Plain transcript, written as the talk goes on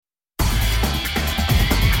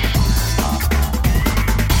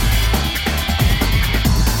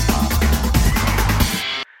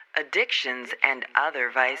addictions, and other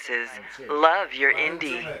vices. Love your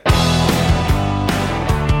indie.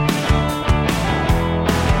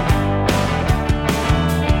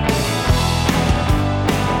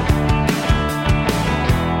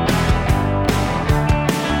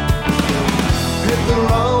 Hit the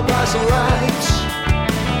road, pass the lights.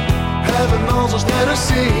 Heaven knows it's never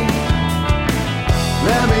seen.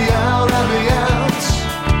 Let me out,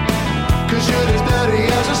 'cause you're as dirty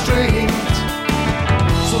as a street.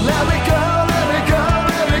 So let me go, let me go,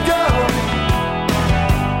 let me go.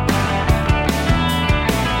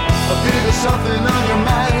 I feel there's something on your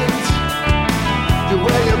mind. You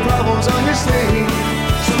wear your problems on your sleeve.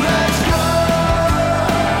 So let's go,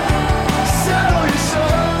 settle your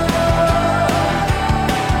soul.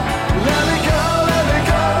 Let me go, let me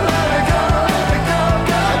go, let me go, let me go,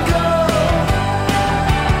 go, go.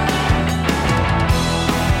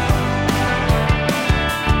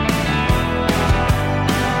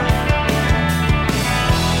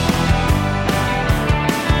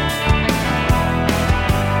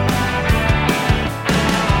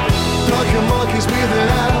 Talking monkeys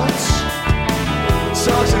breathing out.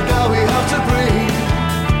 Toxic that we have to breathe.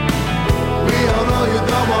 We all know you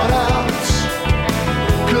don't want out.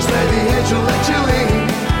 'Cause they the angel let you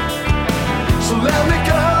leave. So let me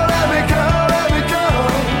go, let me go, let me go.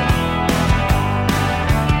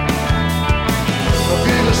 I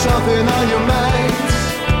feel there's something on your mind.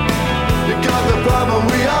 You got the problem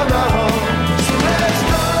we all know. So let's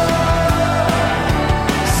go,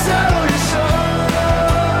 settle your soul.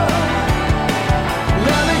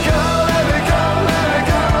 Let me go, let me go, let me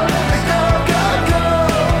go, let me go, go, go.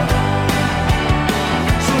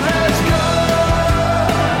 So let's go,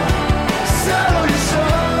 settle your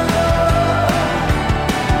soul.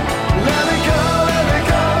 Let me go, let me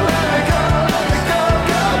go, let me go, let me go,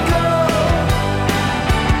 go, go.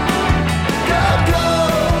 Go, go.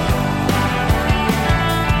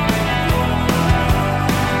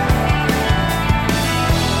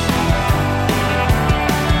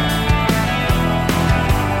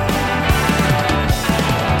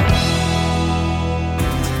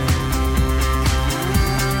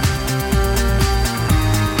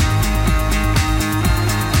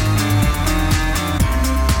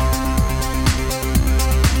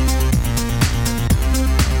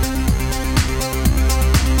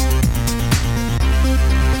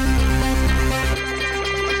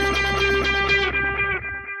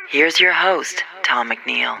 Here's your host, Tom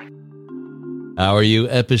McNeil. How are you?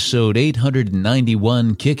 Episode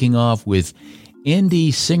 891, kicking off with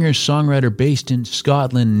indie singer-songwriter based in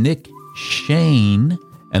Scotland, Nick Shane.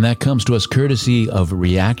 And that comes to us courtesy of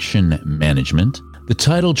Reaction Management. The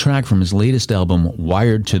title track from his latest album,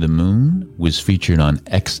 Wired to the Moon, was featured on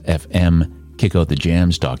XFM Kick Out the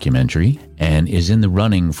Jams documentary and is in the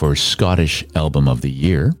running for Scottish Album of the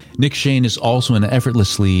Year. Nick Shane is also an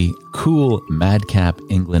effortlessly cool Madcap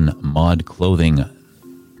England mod clothing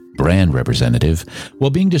brand representative,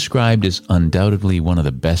 while being described as undoubtedly one of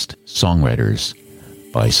the best songwriters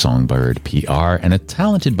by Songbird PR and a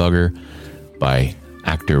talented bugger by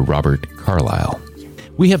actor Robert Carlyle.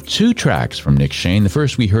 We have two tracks from Nick Shane. The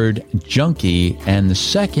first we heard, Junkie, and the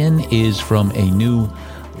second is from a new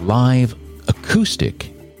live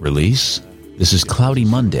acoustic release. This is Cloudy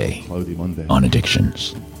Monday on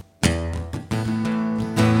Addictions.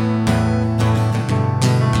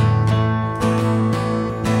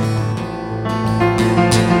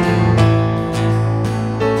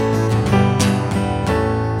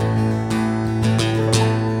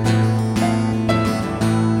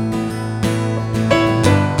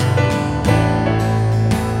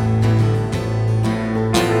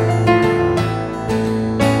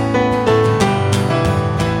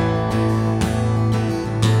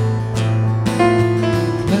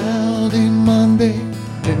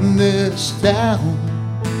 Down.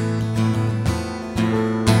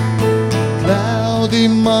 Cloudy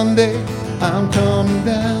Monday, I'm coming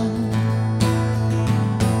down.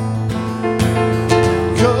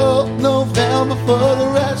 Cold November for the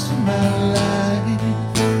rest of my life.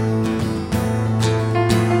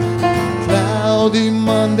 Cloudy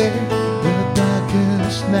Monday, the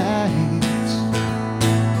darkest nights.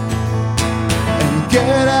 And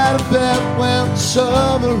get out of bed when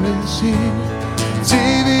summer is here.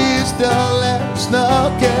 TV is dull and it's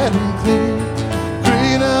not getting clear.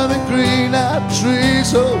 Greener than green-eyed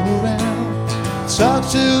trees all around. Talk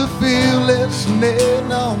to the field,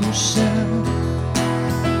 listening on the sound.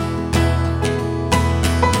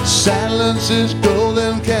 Silence is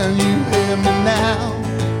golden, can you hear me now?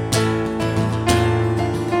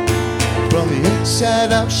 From the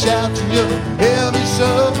inside I'm shouting, you'll hear me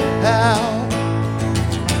somehow.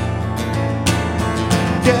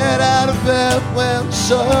 Get out of bed when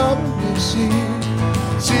summer is here.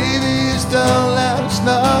 TV is dull and it's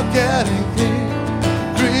not getting clear.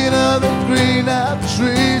 Greener than green-eyed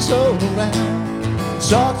trees all around.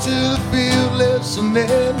 Talk to the field,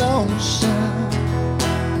 listening on the sound.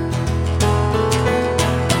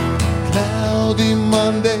 Cloudy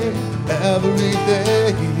Monday every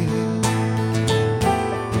day.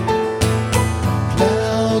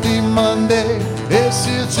 Cloudy Monday is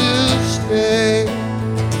here to stay.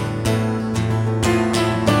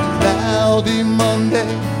 Cloudy Monday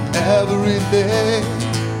every day.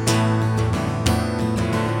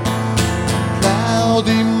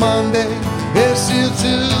 Cloudy Monday is here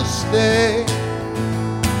to stay.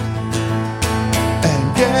 And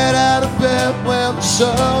get out of bed when the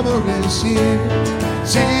summer is here.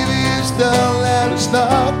 TV is dull and it's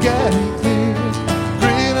not getting clear.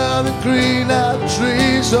 Greener than green-eyed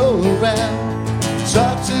trees all around.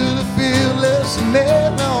 Talk to the field,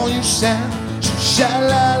 listening on your sound. So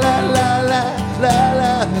sha-la-la-la-la,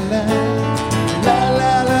 la-la-la-la,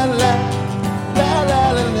 la-la-la-la,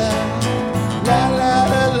 la-la-la-la,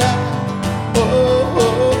 la-la-la-la.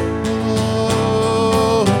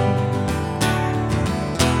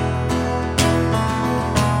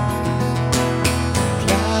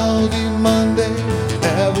 Cloudy Monday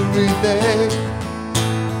every day.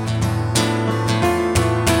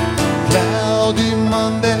 Cloudy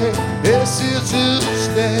Monday is here to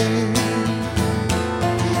stay.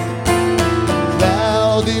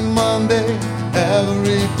 Cloudy Monday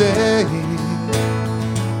every day.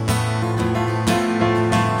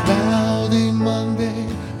 Cloudy Monday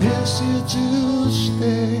is here to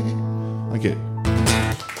stay. Okay.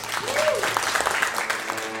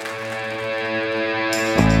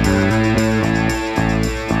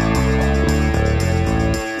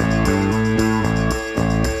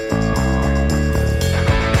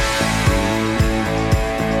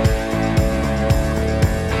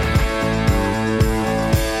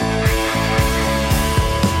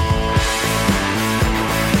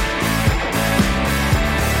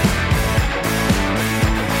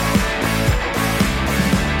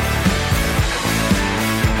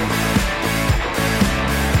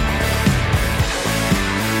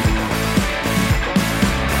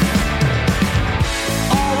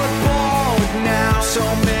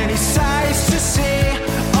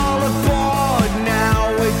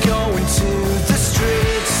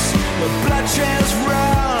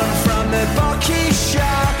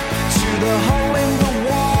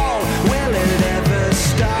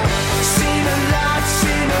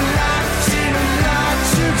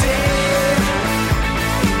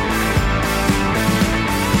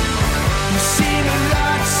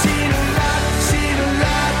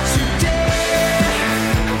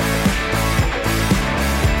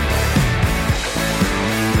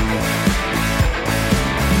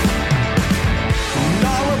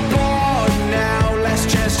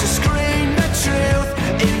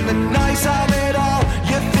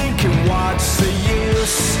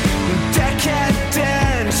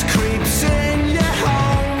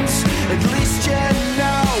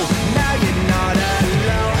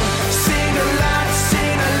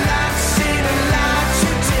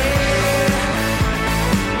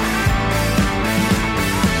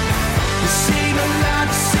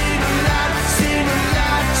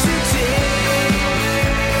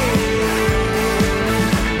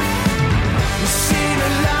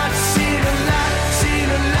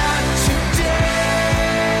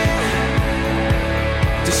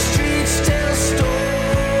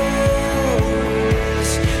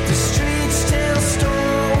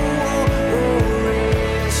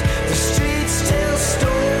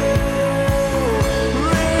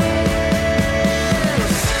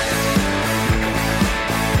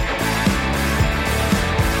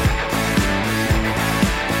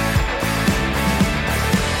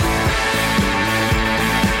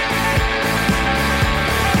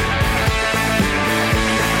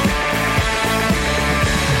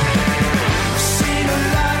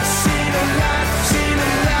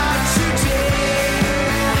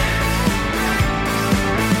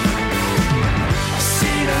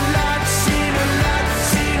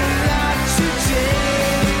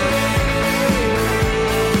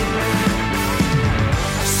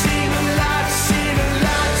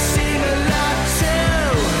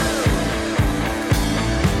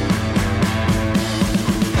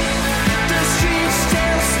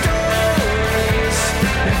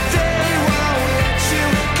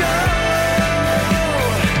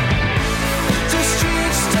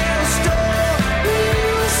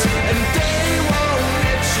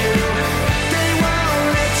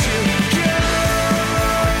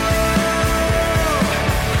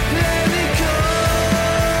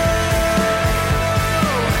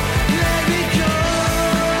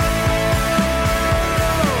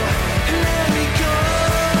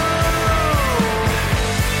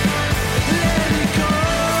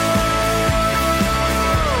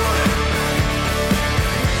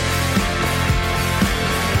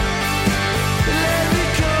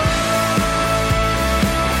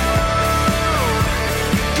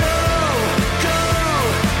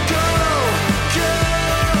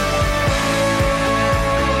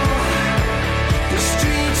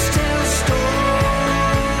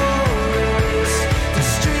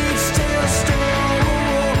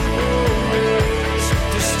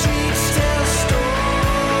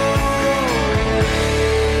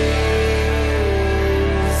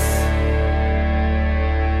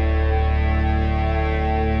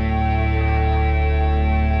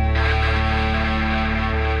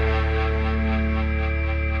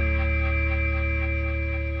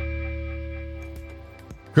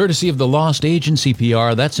 Courtesy of the Lost Agency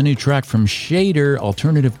PR, that's a new track from Shader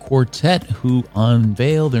Alternative Quartet, who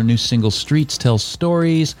unveil their new single Streets Tell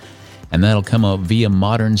Stories, and that'll come out via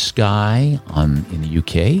Modern Sky in the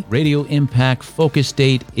UK. Radio Impact focus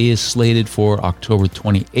date is slated for October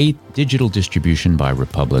 28th, digital distribution by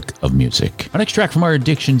Republic of Music. Our next track from our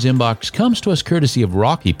Addictions inbox comes to us courtesy of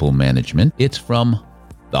Rock People Management. It's from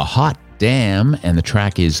The Hot Damn, and the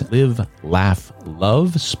track is Live, Laugh,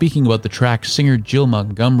 Love. Speaking about the track, singer Jill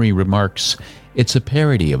Montgomery remarks, it's a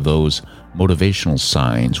parody of those motivational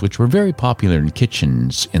signs, which were very popular in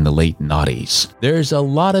kitchens in the late noughties. There's a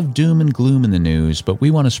lot of doom and gloom in the news, but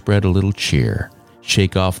we want to spread a little cheer,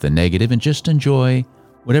 shake off the negative, and just enjoy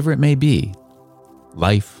whatever it may be.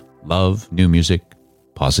 Life, love, new music,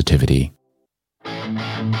 positivity.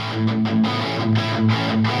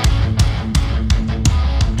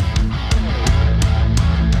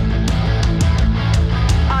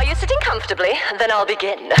 Are you sitting comfortably? Then I'll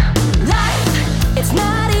begin. Life, it's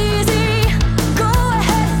not easy. Go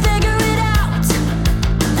ahead, figure it out.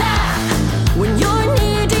 Laugh when you're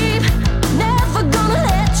knee deep. Never gonna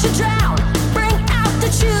let you drown. Bring out the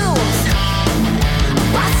tunes.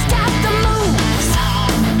 Bust out the moves.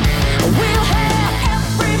 We'll have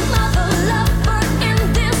every mother lover in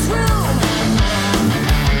this room.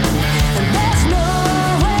 And there's no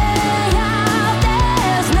way out.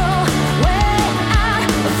 There's no way out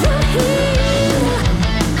from here.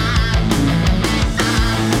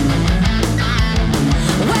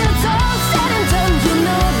 When it's all said and done, you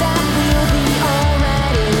know that we'll be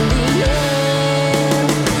alright in the end.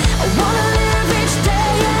 I wanna live each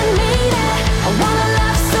day and mean it. I wanna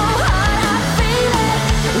laugh so hard I feel it.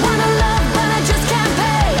 Wanna love but I just can't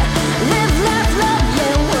pay. Live, laugh, love,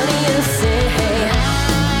 yeah, what do you say?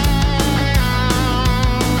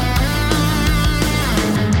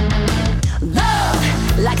 Love,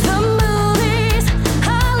 like the movies,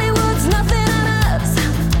 Hollywood's nothing on us.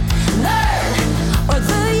 Learn, or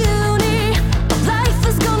the uni, life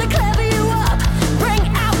is gonna clever you up. Bring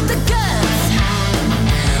out the guns,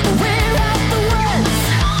 we're out the ones.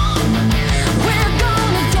 We're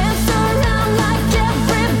gonna dance around like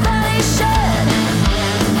everybody should.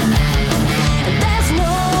 There's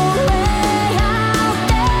no way out,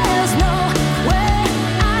 there's no way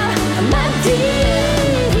out, my dear.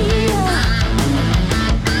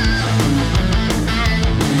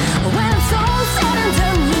 When it's all said and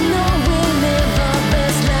done, you know we'll live our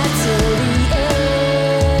best life till the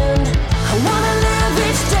end. I wanna live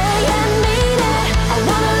each day and mean it. I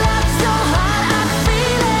wanna laugh so hard I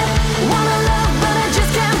feel it. Wanna love but I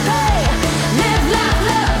just can't pay. Live, laugh,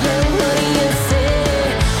 love, yeah, what do you say?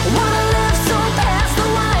 Wanna live so past the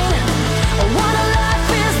wine. I wanna laugh,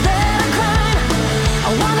 is that a crime?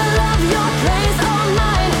 I wanna love your place or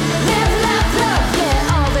mine. Live, laugh, love,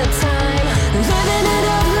 yeah, all the time. Living it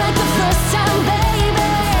up like the first time, baby.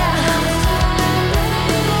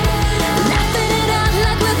 Laughing it out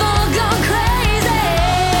like we've all gone crazy.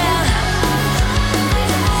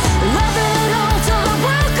 Loving it all till the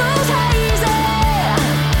world goes hazy.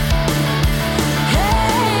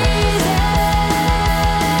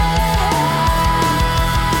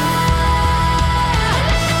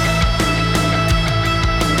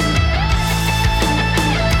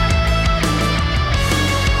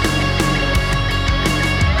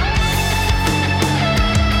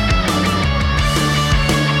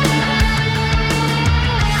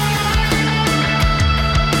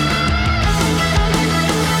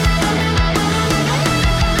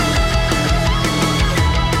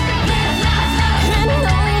 In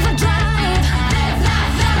overdrive,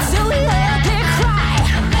 till we let it cry.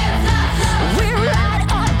 We ride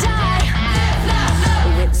or die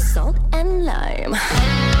with salt and lime.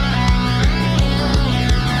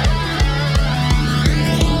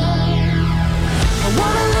 I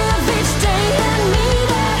wanna live each day and mean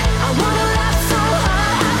it. I wanna laugh so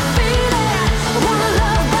hard I feel it. I wanna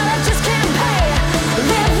love but I just can't pay.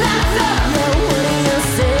 Live, laugh, love, yeah, what do you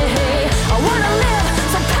say? I wanna live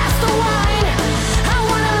so past the wine. I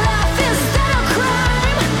wanna laugh, is that a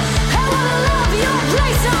crime? I wanna love your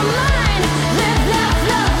place or mine. Live, laugh,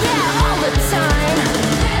 love, yeah, all the time.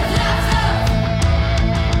 Live, laugh, love.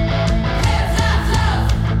 Live, laugh, love.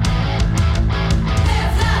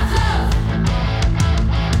 Live, laugh, love.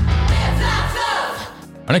 Live, laugh, love.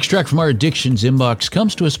 Our next track from our Addictions inbox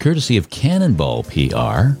comes to us courtesy of Cannonball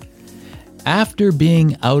PR. After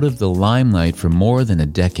being out of the limelight for more than a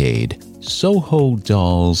decade, Soho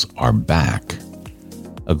Dolls are back.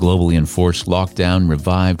 A globally enforced lockdown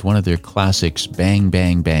revived one of their classics, Bang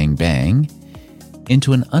Bang Bang Bang,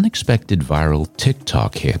 into an unexpected viral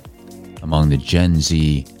TikTok hit among the Gen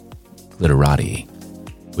Z glitterati.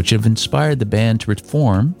 which have inspired the band to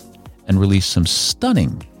reform and release some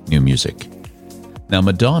stunning new music. Now,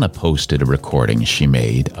 Madonna posted a recording she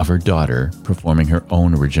made of her daughter performing her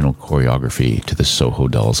own original choreography to the Soho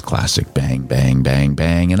Dolls classic Bang, Bang, Bang,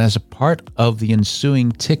 Bang. And as a part of the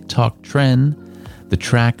ensuing TikTok trend, the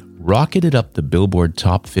track rocketed up the Billboard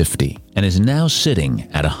Top 50 and is now sitting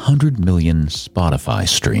at 100 million Spotify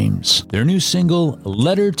streams. Their new single,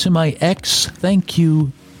 Letter to My Ex, Thank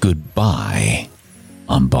You, Goodbye,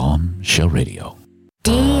 on Bombshell Radio.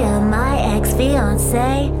 Dear my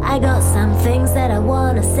ex-fiancé, I got some things that I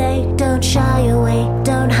wanna say. Don't shy away,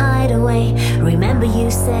 don't hide away. Remember you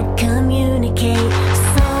said communicate.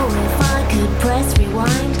 So if I could press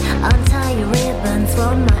rewind, untie your ribbons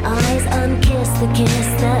from my eyes, unkiss the kiss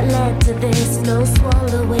that led to this. No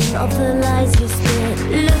swallowing of the lies you spit.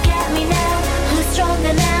 Look at me now, who's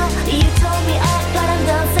stronger now? You told me off, but I'm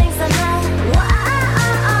dancing somehow.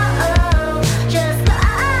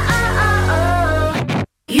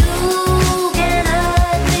 You can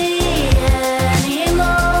hurt me anymore.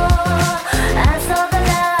 I saw the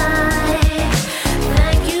light.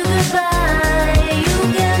 Thank you, goodbye. You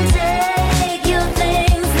can take your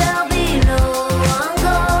things, there'll be no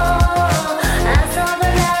encore. I saw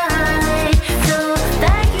the light, so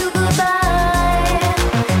thank you, goodbye.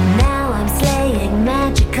 Now I'm slaying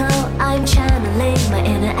magical. I'm channeling my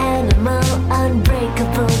inner animal.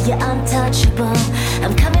 Unbreakable, you're untouchable.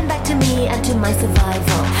 I'm coming back to me and to my survival.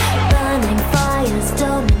 Burning fires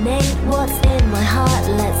dominate what's in my heart.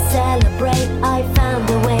 Let's celebrate. I found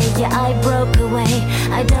a way, yeah, I broke away.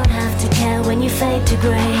 I don't have to care when you fade to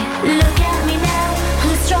grey. Look at me now,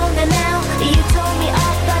 who's stronger now? You told me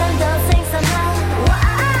off, but I'm dancing somehow.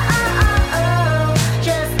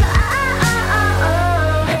 Just yeah.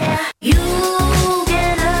 You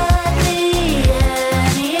can hurt me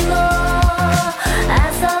anymore. I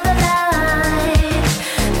saw the light.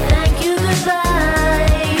 Thank you, goodbye.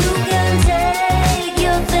 You can take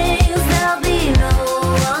your things, there'll be no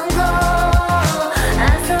encore.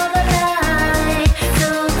 I saw the light, so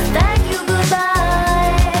thank you, goodbye.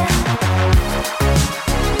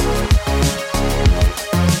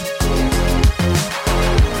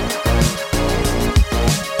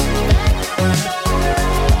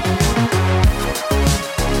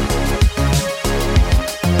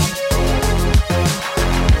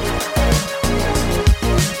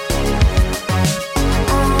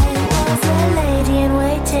 I was a lady in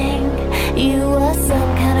waiting. You were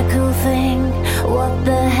some kind of cool thing. What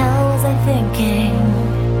the hell was I thinking?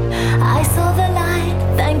 I saw the light.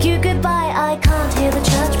 Thank you, goodbye. I can't hear the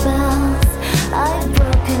church bells. I've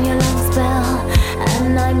broken your lung spell,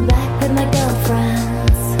 and I'm back with my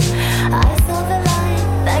girlfriends. I saw the light.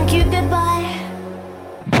 Thank you, goodbye.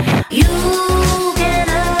 You can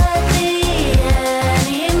hurt me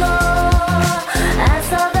anymore. I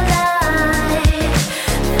saw the light.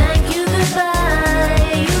 Thank you,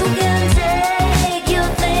 goodbye. You can take your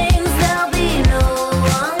things, there'll be no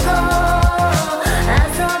encore. I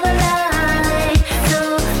saw the light, so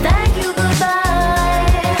thank you, goodbye.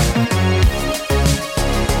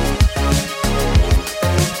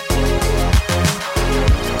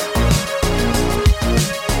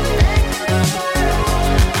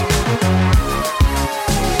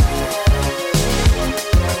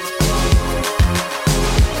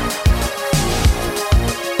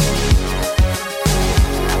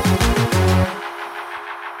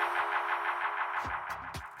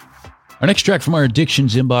 Our next track from our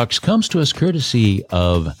Addictions inbox comes to us courtesy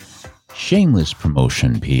of Shameless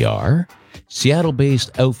Promotion PR.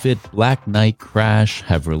 Seattle-based outfit Black Knight Crash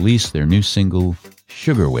have released their new single,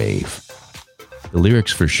 Sugar Wave. The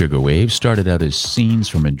lyrics for Sugar Wave started out as scenes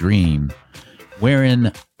from a dream,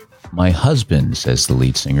 wherein my husband, says the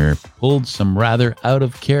lead singer, pulled some rather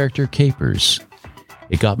out-of-character capers.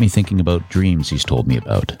 It got me thinking about dreams he's told me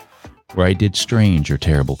about, where I did strange or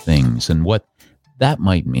terrible things, and what that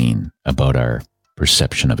might mean about our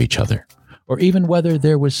perception of each other, or even whether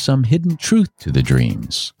there was some hidden truth to the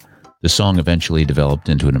dreams. The song eventually developed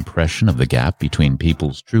into an impression of the gap between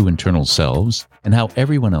people's true internal selves and how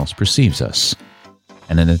everyone else perceives us,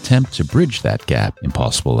 and an attempt to bridge that gap,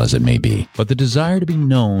 impossible as it may be. But the desire to be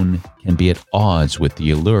known can be at odds with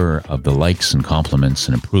the allure of the likes and compliments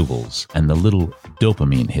and approvals and the little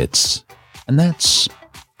dopamine hits. And that's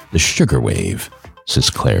the sugar wave,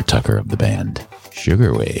 says Claire Tucker of the band.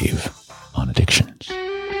 Sugar Wave on Addictions. From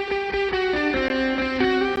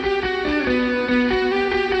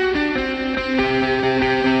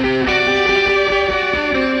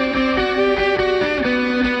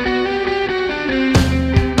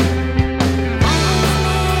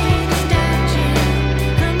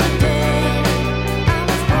the day I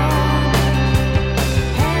was born.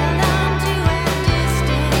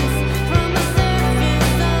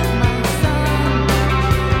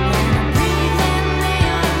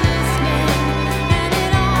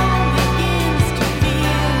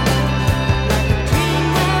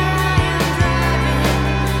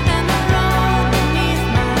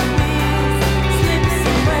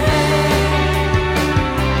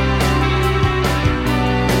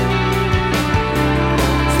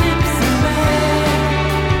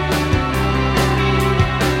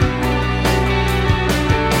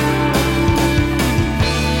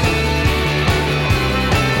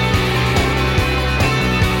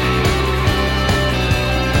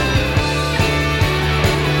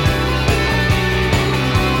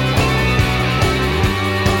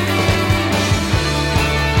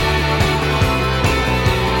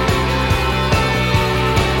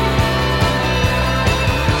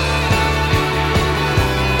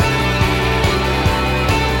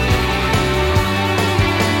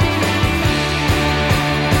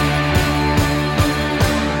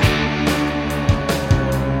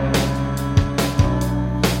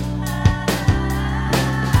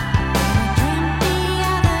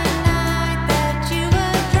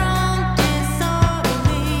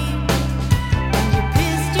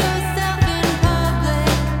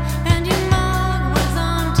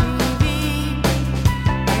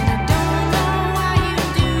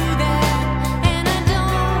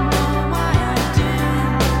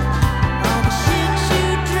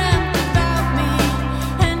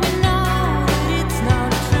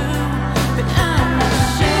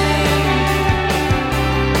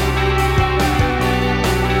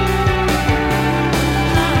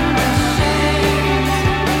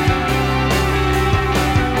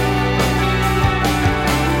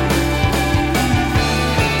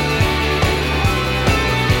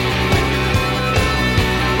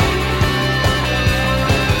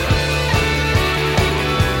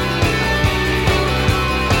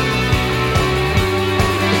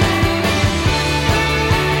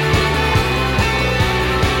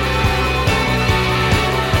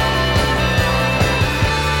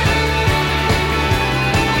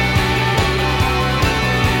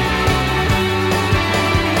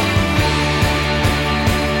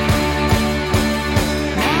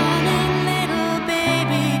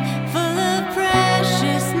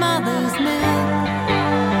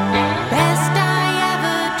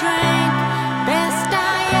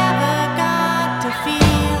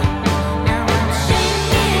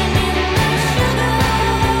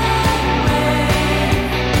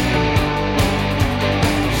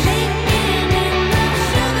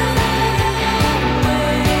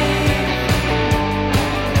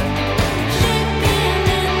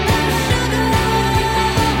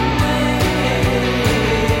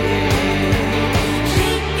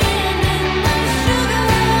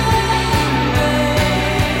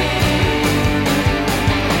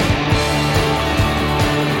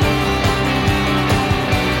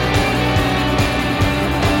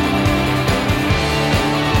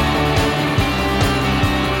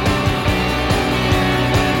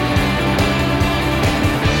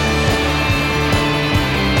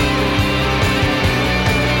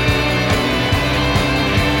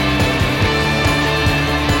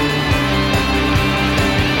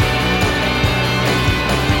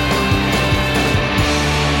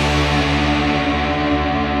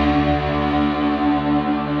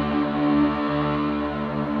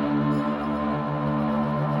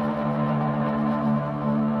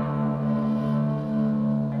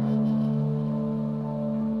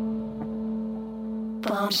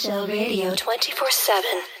 Bombshell Radio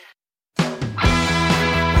 24/7.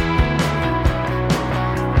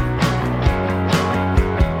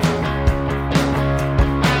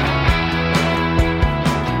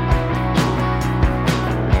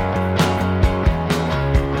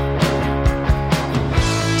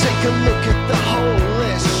 Take a look at the whole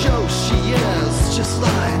list. Show she is just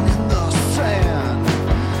lying in the sand.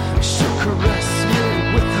 She'll caress me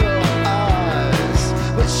with her eyes,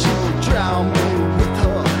 but she'll drown me with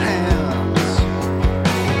her hands.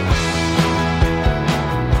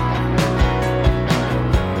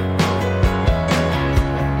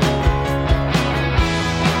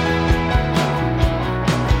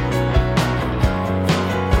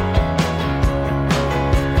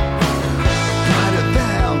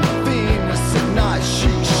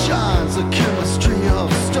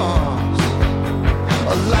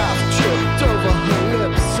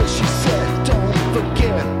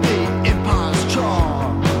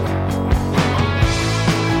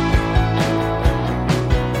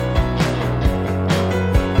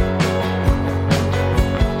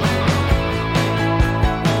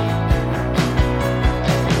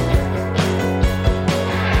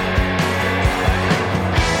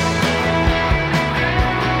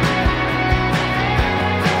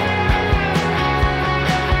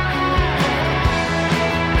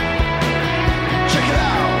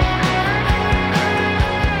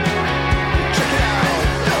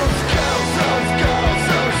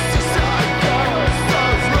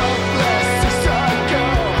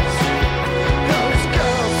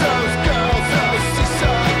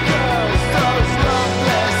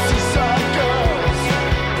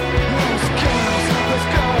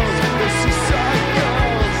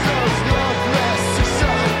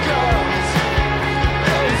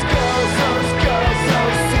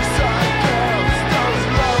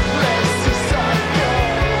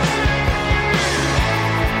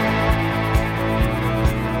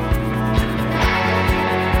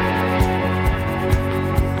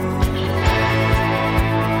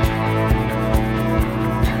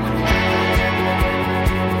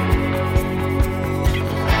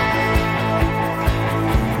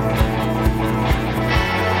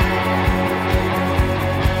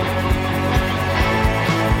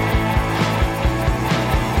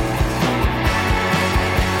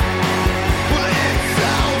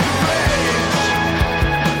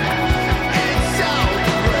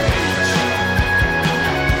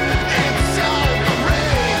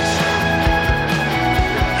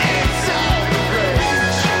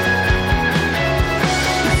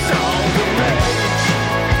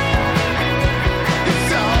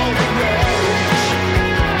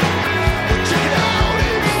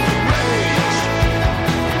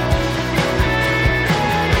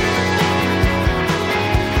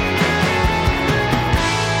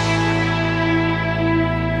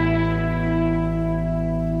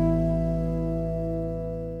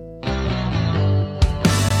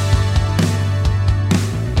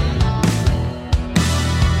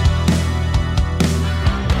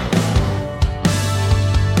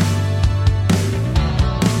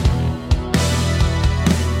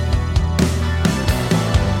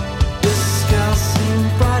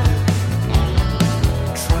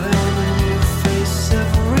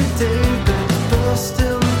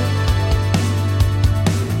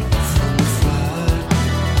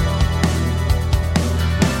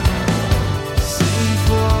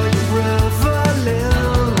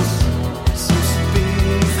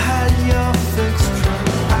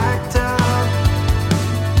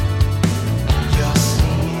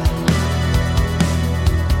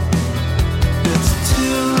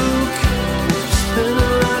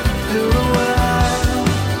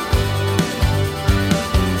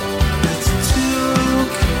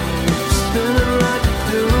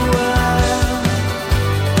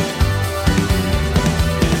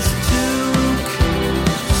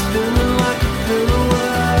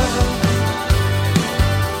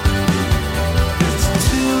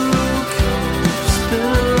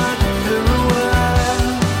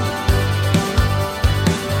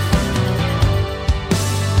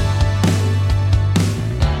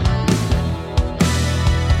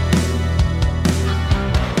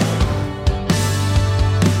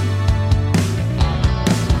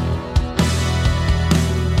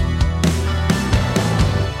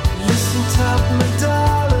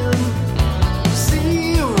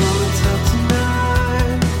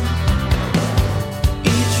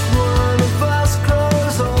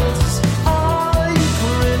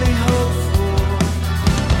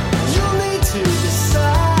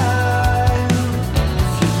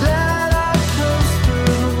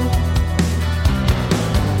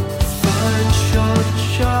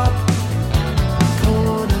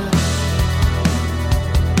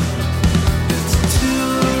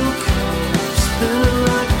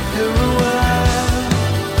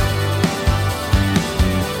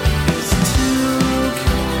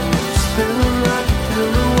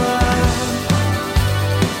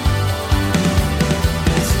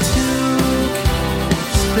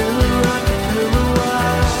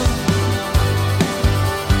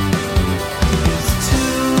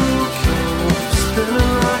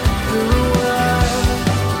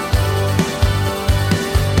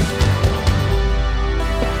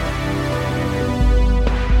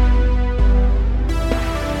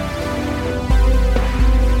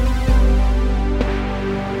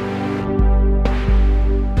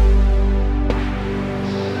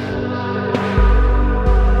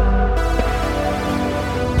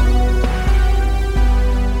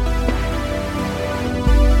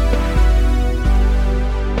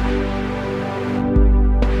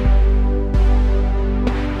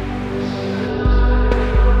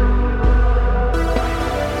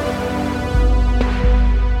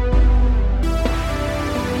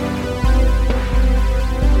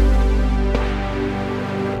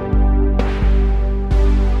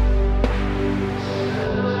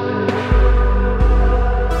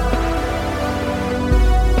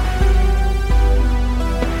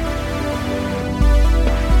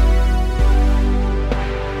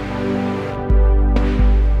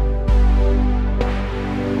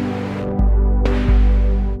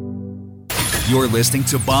 You're listening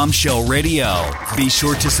to Bombshell Radio. Be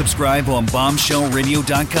sure to subscribe on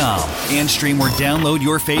bombshellradio.com and stream or download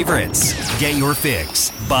your favorites. Get your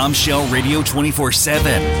fix. Bombshell Radio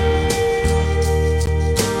 24/7.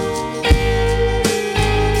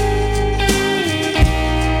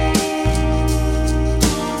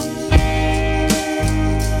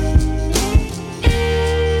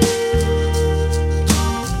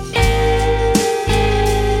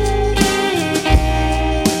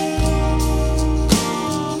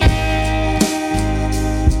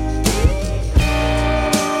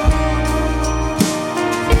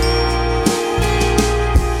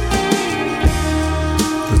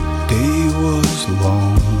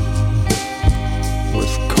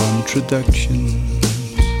 Introductions.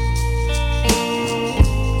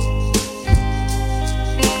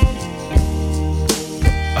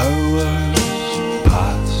 Hours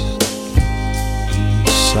passed in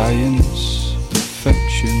science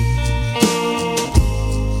fiction.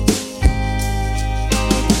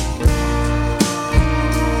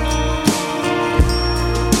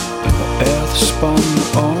 The earth spun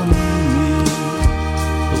on me,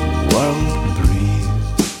 the world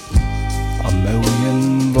breathed a million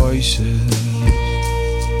voices.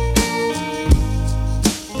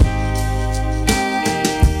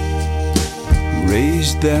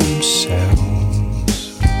 Raised themselves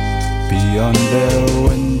beyond their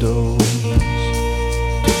windows,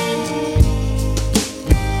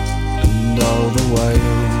 and all the while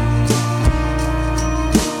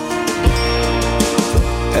the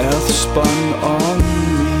earth spun on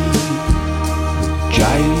me, the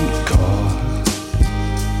giant car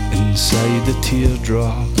inside the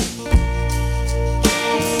teardrop.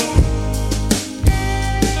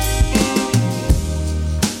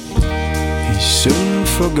 He soon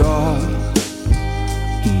forgot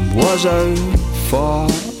and was out for,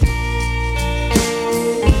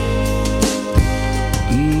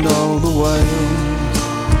 and all the while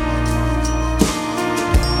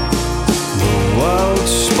the world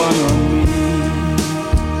spun on me.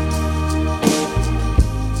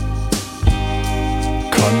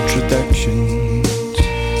 Contradictions.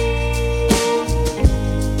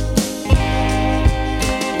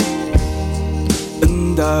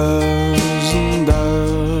 And hours and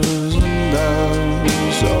hours and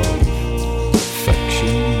hours of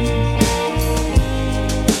fiction.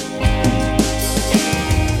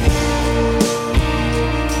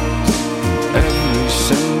 Every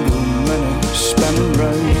single minute spinning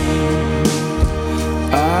round,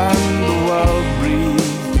 and the world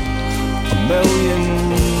breathed a million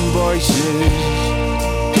voices,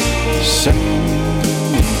 singing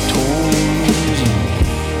tones,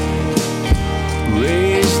 and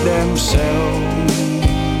raised themselves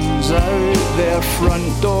out their front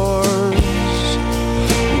doors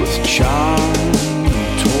with charm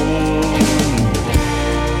and tone.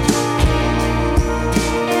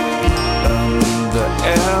 And the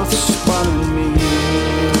earth spun on me,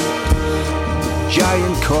 the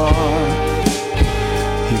giant car.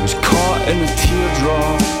 He was caught in a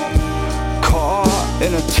teardrop, caught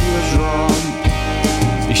in a teardrop.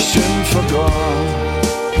 He soon forgot,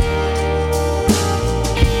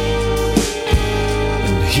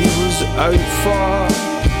 and he was out for,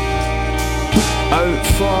 out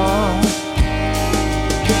for.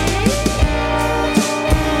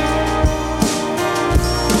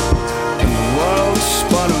 And the world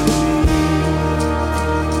spun on me,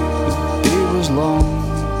 the day was long.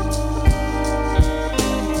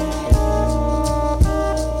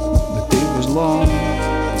 Long,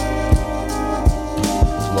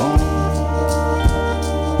 long.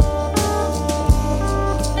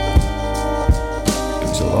 It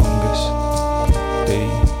was the longest day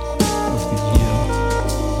of the year.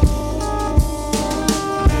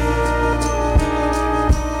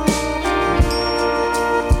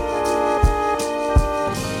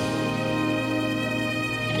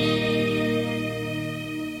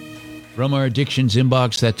 From our Addictions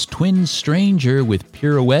inbox, that's Twin Stranger with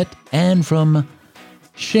Pirouette. And from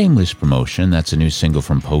Shameless Promotion, that's a new single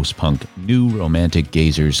from post-punk New Romantic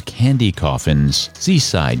Gazers, Candy Coffins,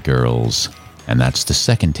 Seaside Girls. And that's the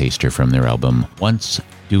second taster from their album, Once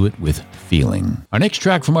Do It With Feeling. Our next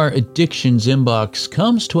track from our Addictions inbox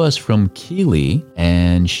comes to us from Keely,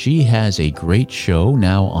 and she has a great show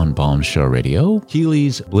now on Bombshell Radio,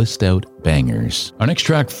 Keely's Blissed Out Bangers. Our next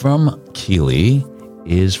track from Keely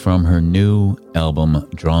is from her new album,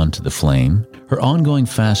 Drawn to the Flame. Her ongoing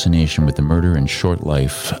fascination with the murder and short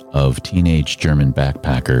life of teenage German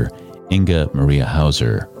backpacker Inga Maria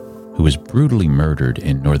Hauser, who was brutally murdered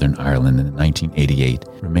in Northern Ireland in 1988,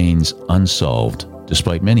 remains unsolved,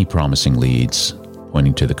 despite many promising leads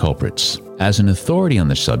pointing to the culprits. As an authority on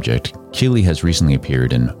the subject, Keeley has recently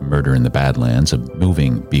appeared in Murder in the Badlands, a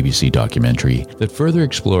moving BBC documentary that further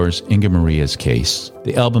explores Inga Maria's case.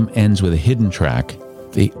 The album ends with a hidden track,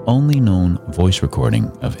 the only known voice recording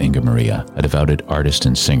of Inga Maria, a devoted artist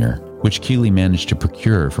and singer, which Keeley managed to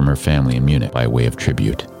procure from her family in Munich by way of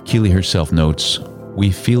tribute. Keeley herself notes, "We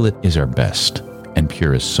feel it is our best and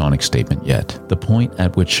purest sonic statement yet, the point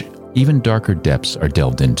at which even darker depths are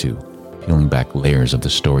delved into, peeling back layers of the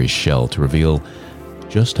story's shell to reveal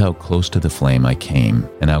just how close to the flame I came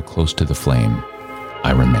and how close to the flame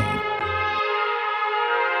I remain."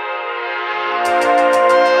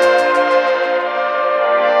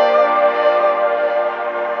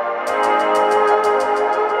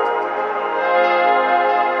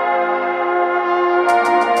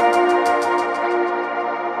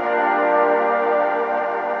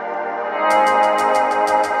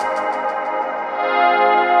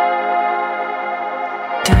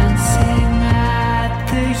 Dancing at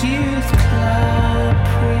the youth club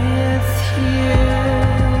with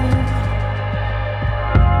you.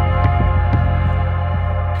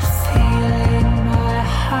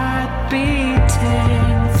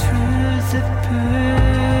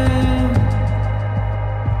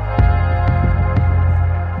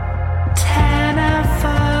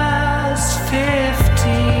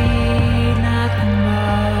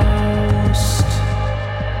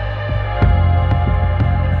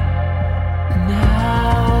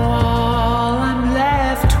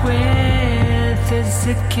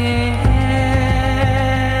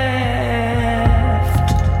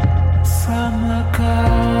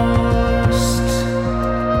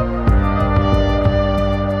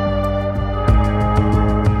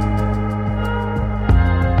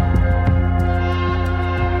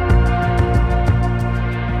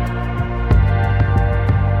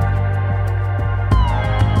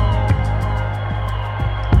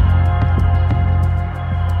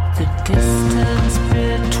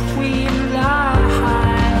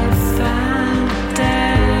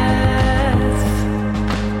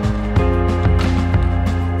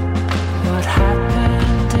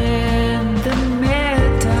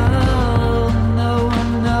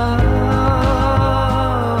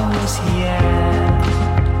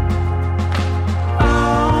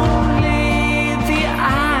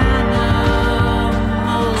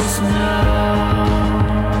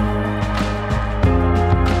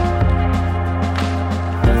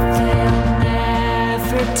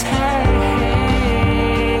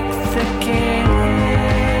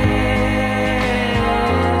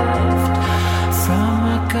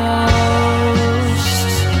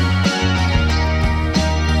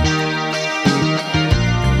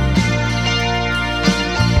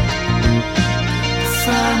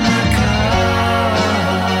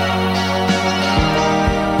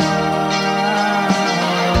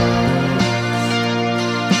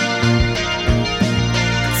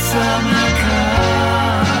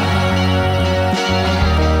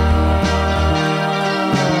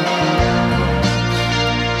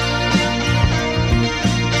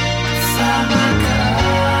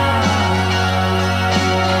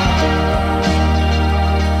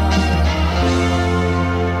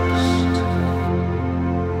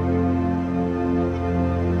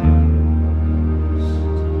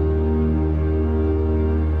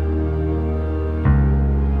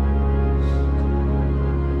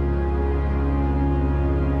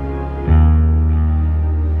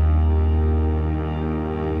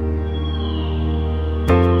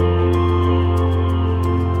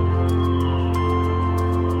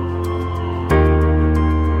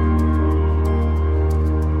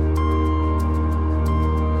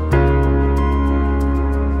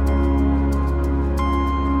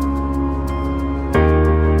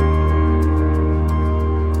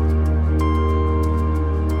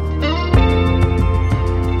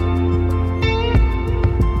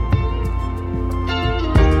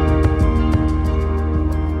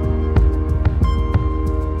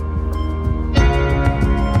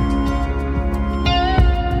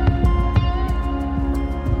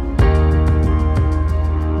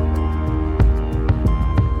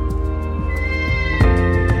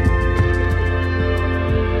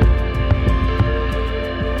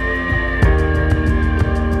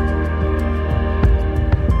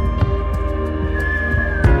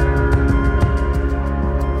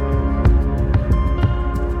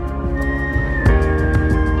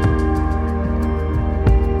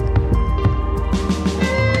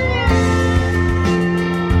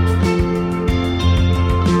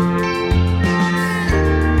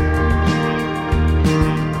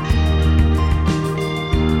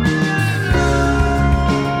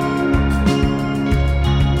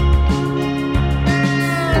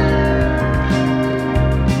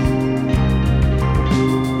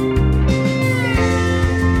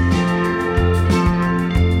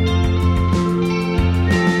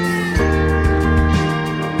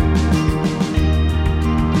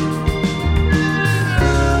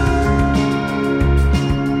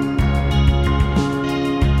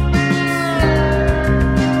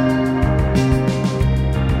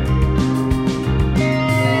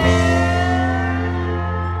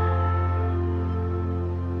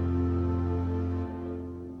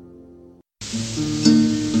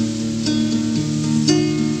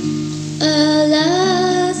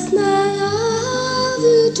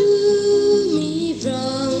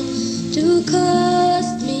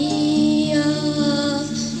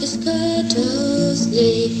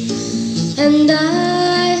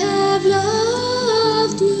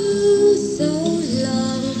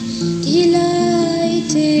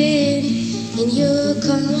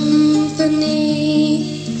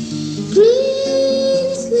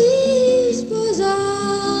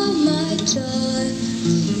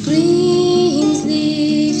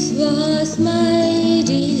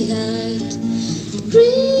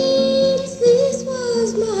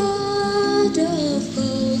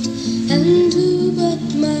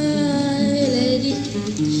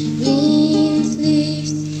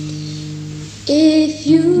 If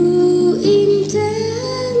you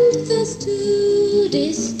intend thus to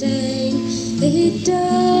disdain, it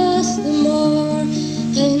does the more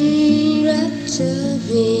enrapture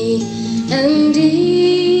me, and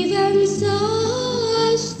even so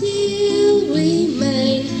I still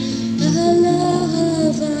remain a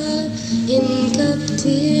lover in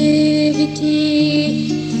captivity.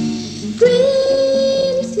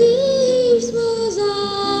 Green sleeves was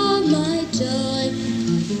all my joy,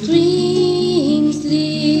 green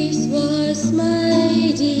sleeves was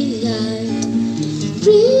my delight,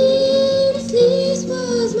 green sleeves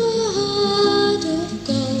was my heart of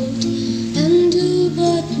gold, and who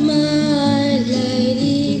but my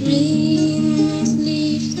lady green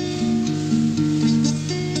sleeves?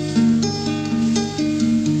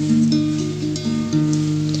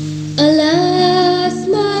 Alas,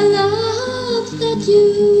 my love, that you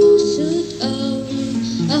should own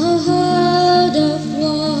a heart of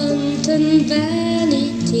wanton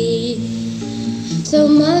vanity. So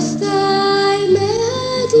must I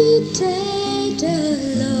meditate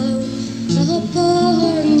alone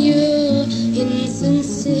upon your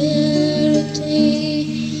insincerity.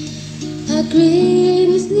 A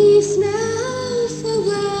green sleeves now,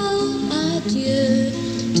 farewell, adieu.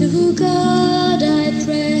 To God I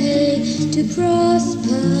pray to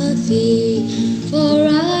prosper thee, for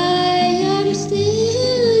I am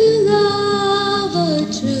still your lover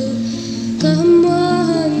true. Come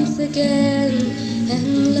once again and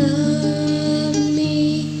love me.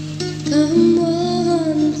 Come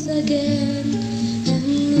once again and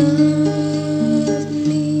love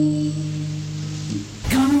me.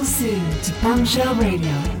 Coming soon to Bombshell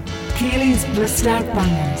Radio, Keely's Blissed Out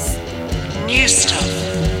Bangers. New stuff,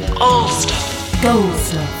 old stuff. Gold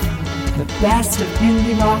stuff. The best of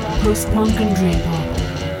indie rock, post-punk and dream pop.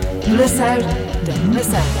 Bliss out, don't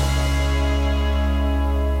miss out.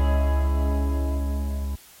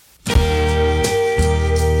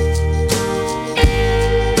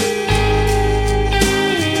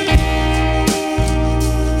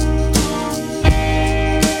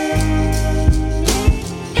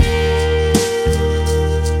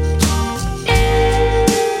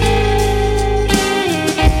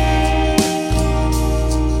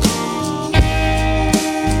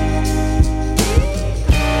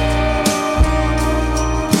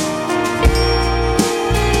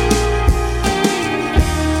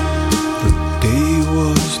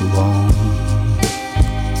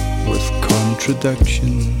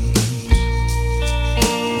 Contradictions.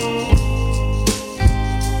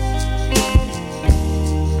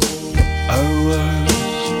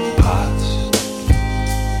 Hours passed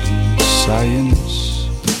in science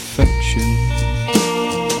fiction.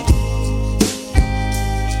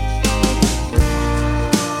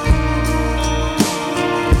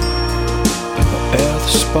 The earth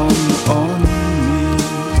spun on me,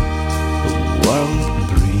 the world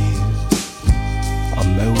breathed a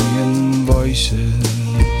million voices.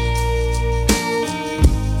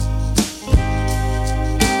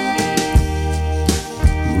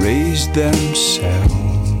 Raised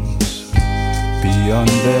themselves beyond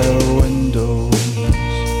their windows,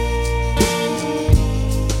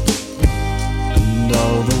 and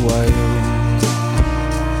all the while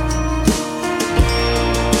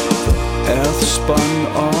the earth spun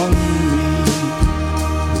on me,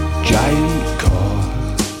 the giant car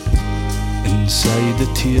inside the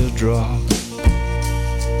teardrop.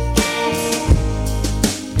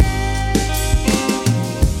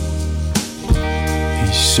 He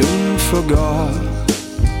soon forgot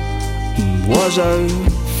and was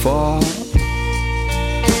out for,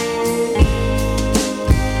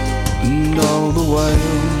 and all the while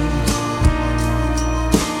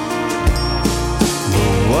the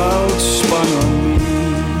world spun on me.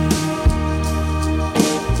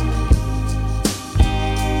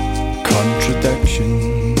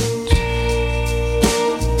 Contradictions.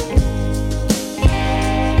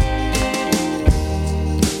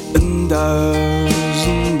 And hours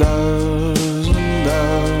and hours and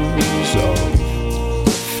hours of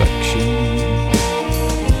fiction.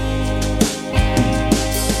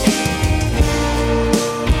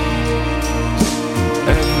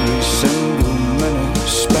 Every single minute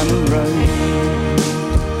spinning round,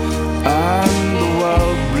 and the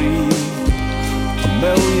world breathed a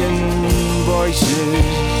million voices,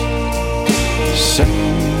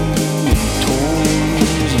 singing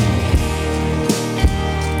tones,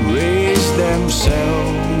 and raise themselves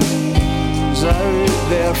out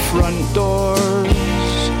their front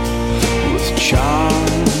doors with charm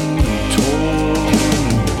and tone.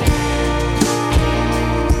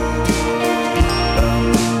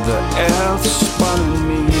 And the earth spun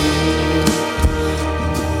me,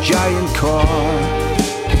 the giant car.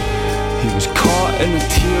 He was caught in a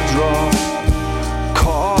teardrop,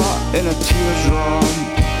 caught in a teardrop.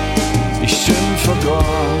 He soon forgot.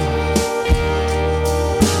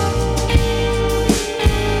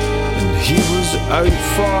 And he was out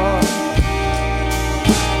far,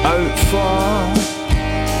 out far.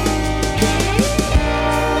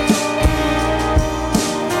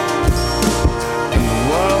 And the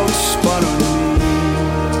world spun on me.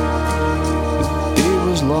 The day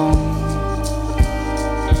was long.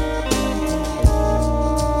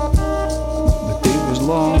 The day was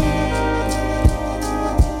long. It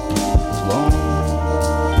was long.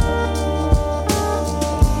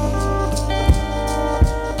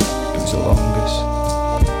 It was the longest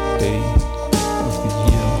day of the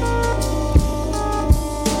year.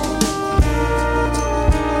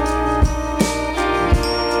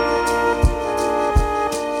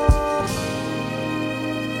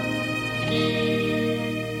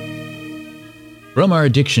 From our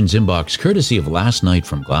Addictions inbox, courtesy of Last Night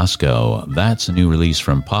from Glasgow, that's a new release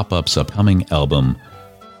from Pop-Up's upcoming album,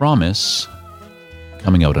 Promise,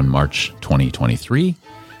 coming out in March 2023,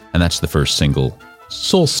 and that's the first single,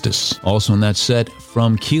 Solstice. Also in that set,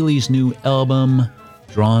 from Keely's new album,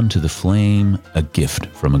 Drawn to the Flame, A Gift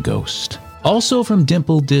from a Ghost. Also from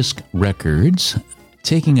Dimple Disc Records,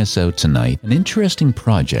 taking us out tonight, an interesting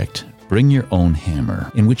project, Bring Your Own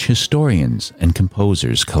Hammer, in which historians and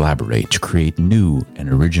composers collaborate to create new and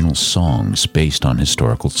original songs based on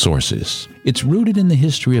historical sources. It's rooted in the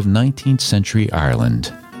history of 19th century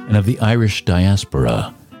Ireland and of the Irish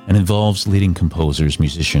diaspora, and involves leading composers,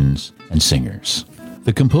 musicians, and singers.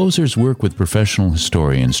 The composers work with professional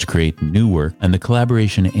historians to create new work, and the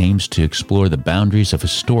collaboration aims to explore the boundaries of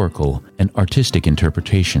historical and artistic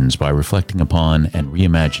interpretations by reflecting upon and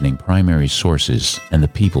reimagining primary sources and the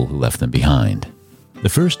people who left them behind. The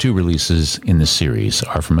first two releases in the series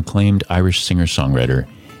are from acclaimed Irish singer-songwriter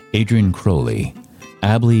Adrian Crowley,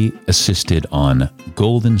 ably assisted on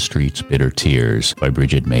Golden Street's Bitter Tears by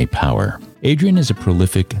Bridget May Power. Adrian is a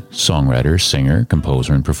prolific songwriter, singer,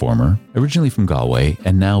 composer, and performer, originally from Galway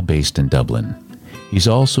and now based in Dublin. He's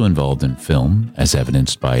also involved in film, as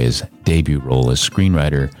evidenced by his debut role as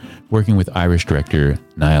screenwriter, working with Irish director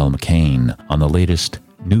Niall McCain on the latest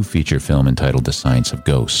new feature film entitled The Science of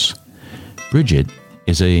Ghosts. Bridget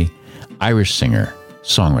is an Irish singer,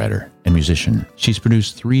 songwriter, and musician. She's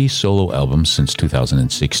produced 3 solo albums since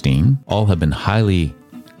 2016. All have been highly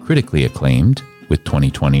critically acclaimed, with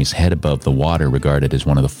 2020's Head Above the Water regarded as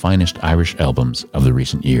one of the finest Irish albums of the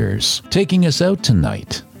recent years. Taking us out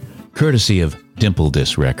tonight, courtesy of Dimple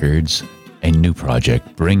Disc Records, a new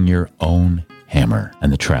project, Bring Your Own Hammer,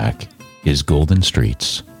 and the track is Golden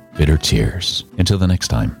Street's Bitter Tears. Until the next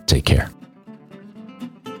time, take care.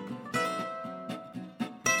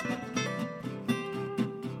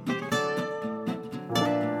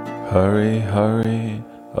 Hurry, hurry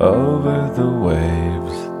over the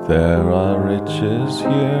waves. There are riches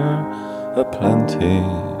here aplenty.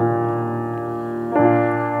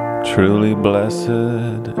 Truly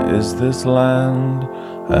blessed is this land,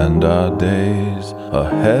 and our days are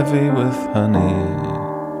heavy with honey.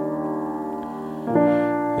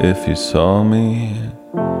 If you saw me,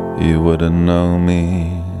 you wouldn't know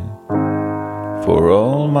me for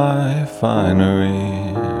all my finery.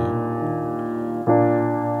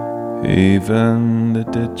 Even the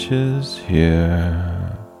ditches here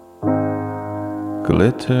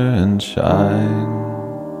glitter and shine.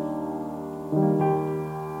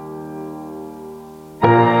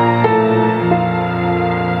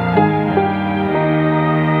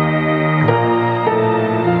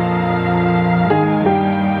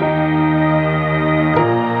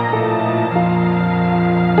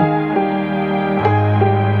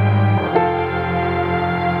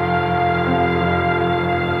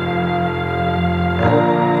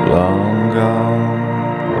 Long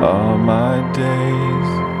gone are my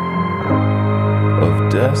days of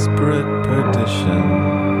desperate perdition,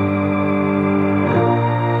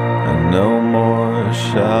 and no more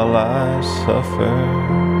shall I suffer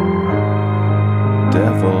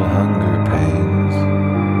devil hunger pains.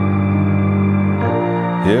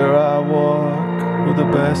 Here I walk with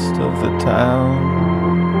the best of the town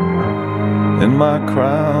in my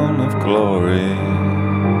crown of glory,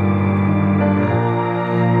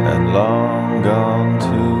 and long gone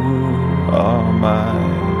too are my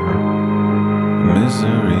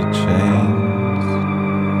misery chains.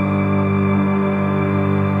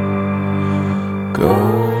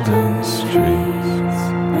 Golden streets,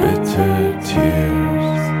 bitter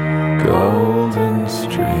tears. Golden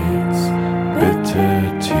streets, bitter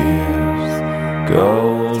tears.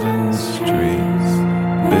 Golden streets,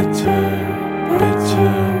 bitter,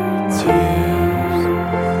 bitter tears.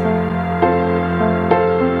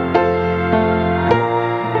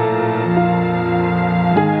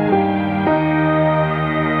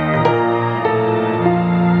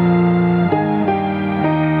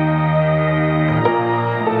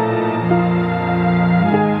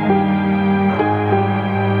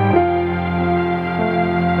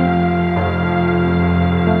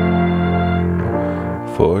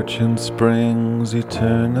 springs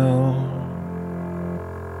eternal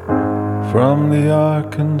from the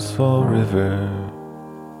Arkansas River,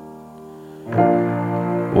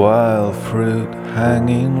 wild fruit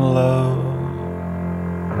hanging low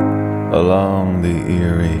along the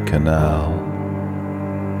Erie Canal,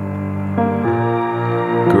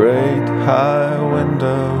 great high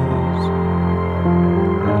windows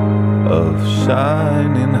of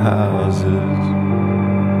shining houses,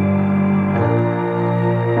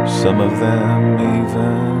 some of them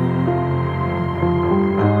even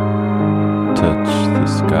touch the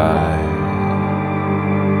sky.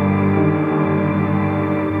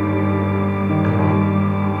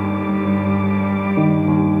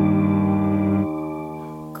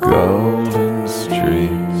 Golden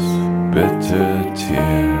streets, bitter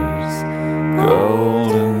tears,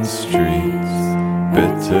 golden streets,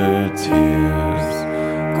 bitter tears,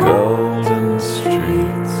 golden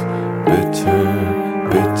streets, bitter,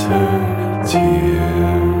 bitter tears.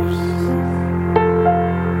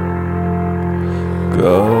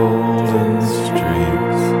 Golden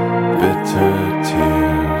streets, bitter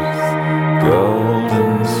tears,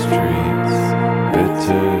 golden streets,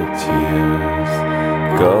 bitter tears,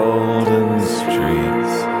 golden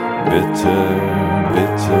streets, bitter,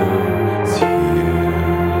 bitter